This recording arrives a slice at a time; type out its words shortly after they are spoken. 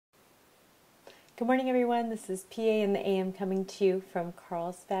Good morning, everyone. This is PA in the AM coming to you from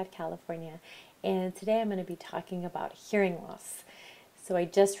Carlsbad, California. And today I'm going to be talking about hearing loss. So I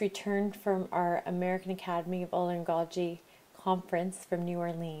just returned from our American Academy of Otolaryngology conference from New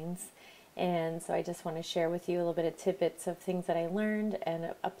Orleans. And so I just want to share with you a little bit of tidbits of things that I learned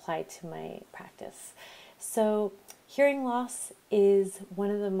and applied to my practice. So hearing loss is one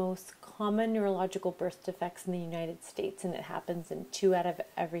of the most common neurological birth defects in the United States, and it happens in 2 out of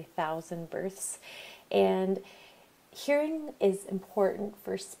every 1,000 births. And hearing is important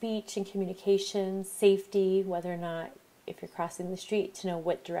for speech and communication, safety, whether or not if you're crossing the street to know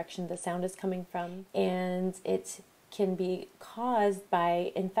what direction the sound is coming from. And it can be caused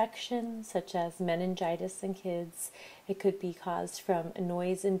by infections such as meningitis in kids. It could be caused from a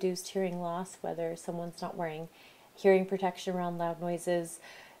noise-induced hearing loss, whether someone's not wearing hearing protection around loud noises,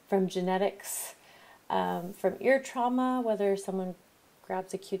 from genetics, from ear trauma, whether someone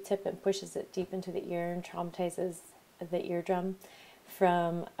grabs a Q-tip and pushes it deep into the ear and traumatizes the eardrum,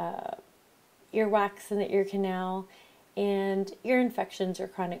 from earwax in the ear canal, and ear infections or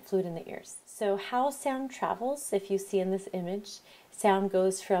chronic fluid in the ears. So how sound travels, if you see in this image, sound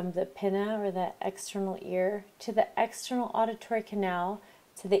goes from the pinna or the external ear to the external auditory canal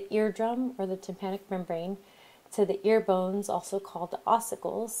to the eardrum or the tympanic membrane to the ear bones, also called the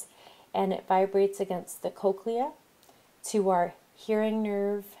ossicles, and it vibrates against the cochlea to our hearing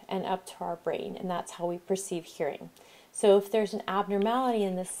nerve and up to our brain, and that's how we perceive hearing. So if there's an abnormality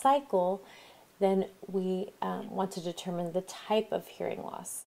in this cycle, then we want to determine the type of hearing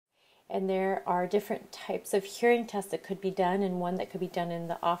loss. And there are different types of hearing tests that could be done, and one that could be done in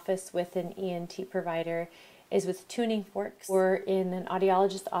the office with an ENT provider is with tuning forks, or in an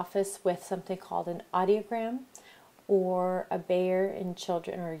audiologist's office with something called an audiogram, or a Bayer in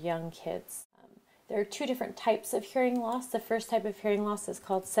children or young kids. There are 2 different types of hearing loss. The first type of hearing loss is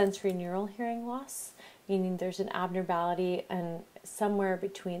called sensory neural hearing loss, meaning there's an abnormality and somewhere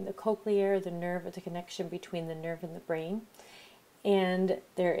between the cochlea, the nerve, or the connection between the nerve and the brain. And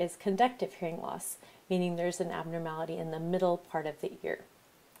there is conductive hearing loss, meaning there's an abnormality in the middle part of the ear.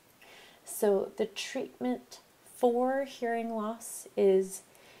 So the treatment for hearing loss is,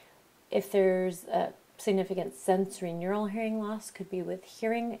 if there's a significant sensory neural hearing loss, could be with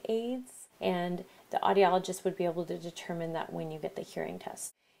hearing aids, and the audiologist would be able to determine that when you get the hearing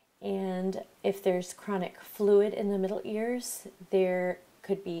test. And if there's chronic fluid in the middle ears, there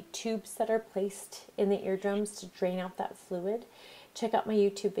could be tubes that are placed in the eardrums to drain out that fluid. Check out my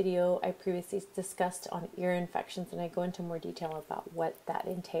YouTube video I previously discussed on ear infections, and I go into more detail about what that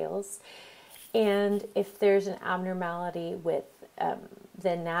entails. And if there's an abnormality with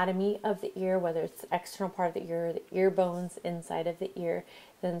the anatomy of the ear, whether it's the external part of the ear or the ear bones inside of the ear,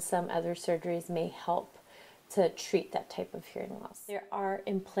 then some other surgeries may help to treat that type of hearing loss. There are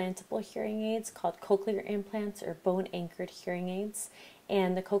implantable hearing aids called cochlear implants or bone-anchored hearing aids,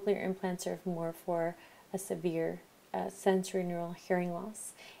 and the cochlear implants are more for a severe sensory neural hearing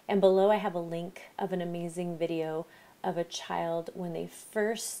loss. And below I have a link of an amazing video of a child when they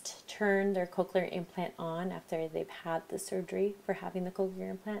first turn their cochlear implant on after they've had the surgery for having the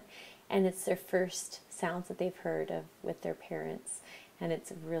cochlear implant, and it's their first sounds that they've heard of with their parents, and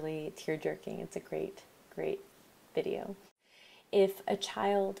it's really tear-jerking. It's a great video. If a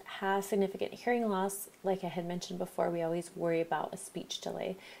child has significant hearing loss, like I had mentioned before, we always worry about a speech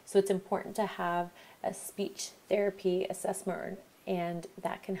delay. So it's important to have a speech therapy assessment, and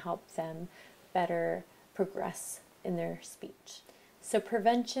that can help them better progress in their speech. So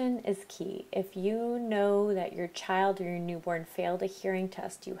prevention is key. If you know that your child or your newborn failed a hearing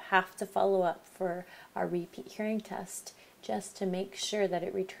test, you have to follow up for a repeat hearing test just to make sure that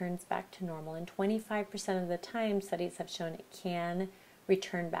it returns back to normal. And 25% of the time, studies have shown it can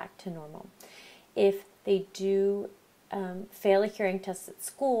return back to normal. If they do fail a hearing test at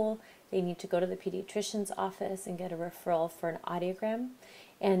school, they need to go to the pediatrician's office and get a referral for an audiogram.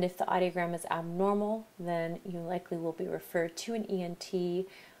 And if the audiogram is abnormal, then you likely will be referred to an ENT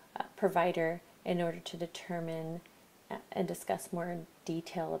provider in order to determine and discuss more in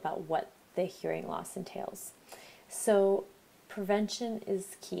detail about what the hearing loss entails. So prevention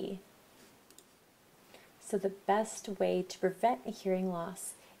is key. So the best way to prevent a hearing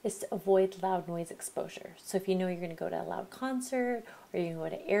loss is to avoid loud noise exposure. So if you know you're going to go to a loud concert or you're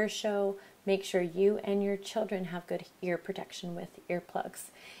going to go to air show, make sure you and your children have good ear protection with earplugs.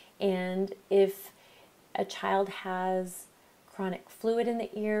 And if a child has chronic fluid in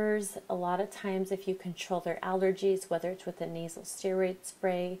the ears, a lot of times if you control their allergies, whether it's with a nasal steroid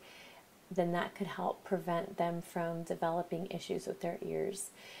spray, then that could help prevent them from developing issues with their ears.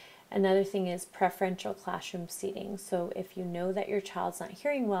 Another thing is preferential classroom seating. So if you know that your child's not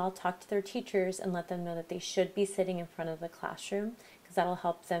hearing well, talk to their teachers and let them know that they should be sitting in front of the classroom, because that'll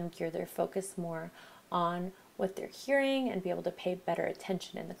help them gear their focus more on what they're hearing and be able to pay better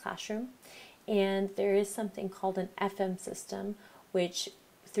attention in the classroom. And there is something called an FM system, which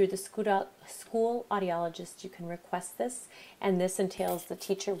through the school audiologist you can request this, and this entails the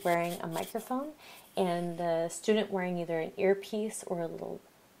teacher wearing a microphone and the student wearing either an earpiece or a little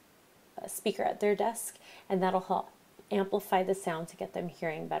speaker at their desk, and that'll help amplify the sound to get them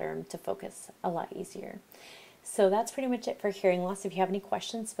hearing better and to focus a lot easier. So that's pretty much it for hearing loss. If you have any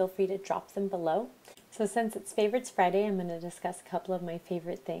questions, feel free to drop them below. So since it's Favorites Friday, I'm going to discuss a couple of my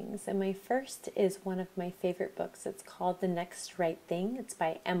favorite things. And my first is one of my favorite books. It's called The Next Right Thing. It's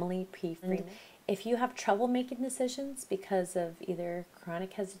by Emily P. Freeman. If you have trouble making decisions because of either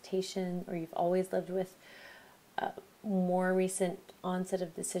chronic hesitation or you've always lived with more recent onset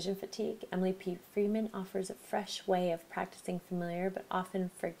of decision fatigue, Emily P. Freeman offers a fresh way of practicing familiar but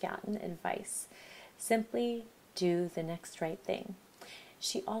often forgotten advice. Simply do the next right thing.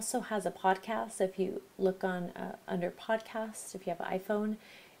 She also has a podcast. So if you look on under podcasts, if you have an iPhone,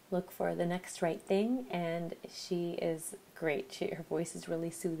 look for The Next Right Thing, and she is great. Her voice is really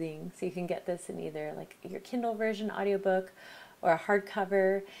soothing. So you can get this in either like your Kindle version audiobook or a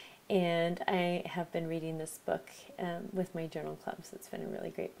hardcover. And I have been reading this book with my journal club, so it's been a really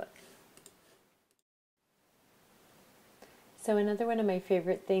great book. So another one of my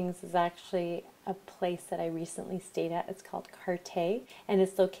favorite things is actually a place that I recently stayed at. It's called Carte, and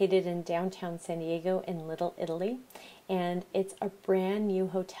it's located in downtown San Diego in Little Italy. And it's a brand new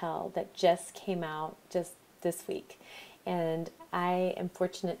hotel that just came out just this week. And I am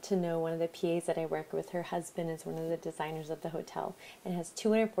fortunate to know one of the PAs that I work with. Her husband is one of the designers of the hotel, and it has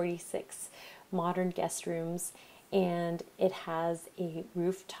 246 modern guest rooms, and it has a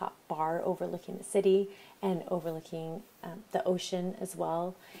rooftop bar overlooking the city and overlooking the ocean as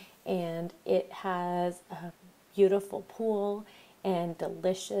well. And it has a beautiful pool and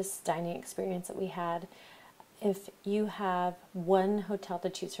delicious dining experience that we had. If you have one hotel to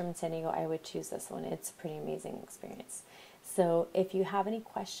choose from in San Diego, I would choose this one. It's a pretty amazing experience. So if you have any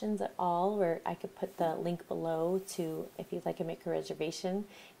questions at all, or I could put the link below to if you'd like to make a reservation,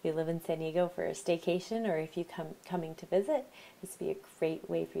 if you live in San Diego for a staycation, or if you coming to visit, this would be a great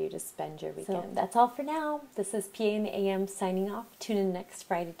way for you to spend your weekend. So that's all for now. This is PA in the AM signing off. Tune in next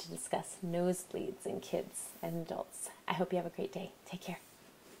Friday to discuss nosebleeds in kids and adults. I hope you have a great day. Take care.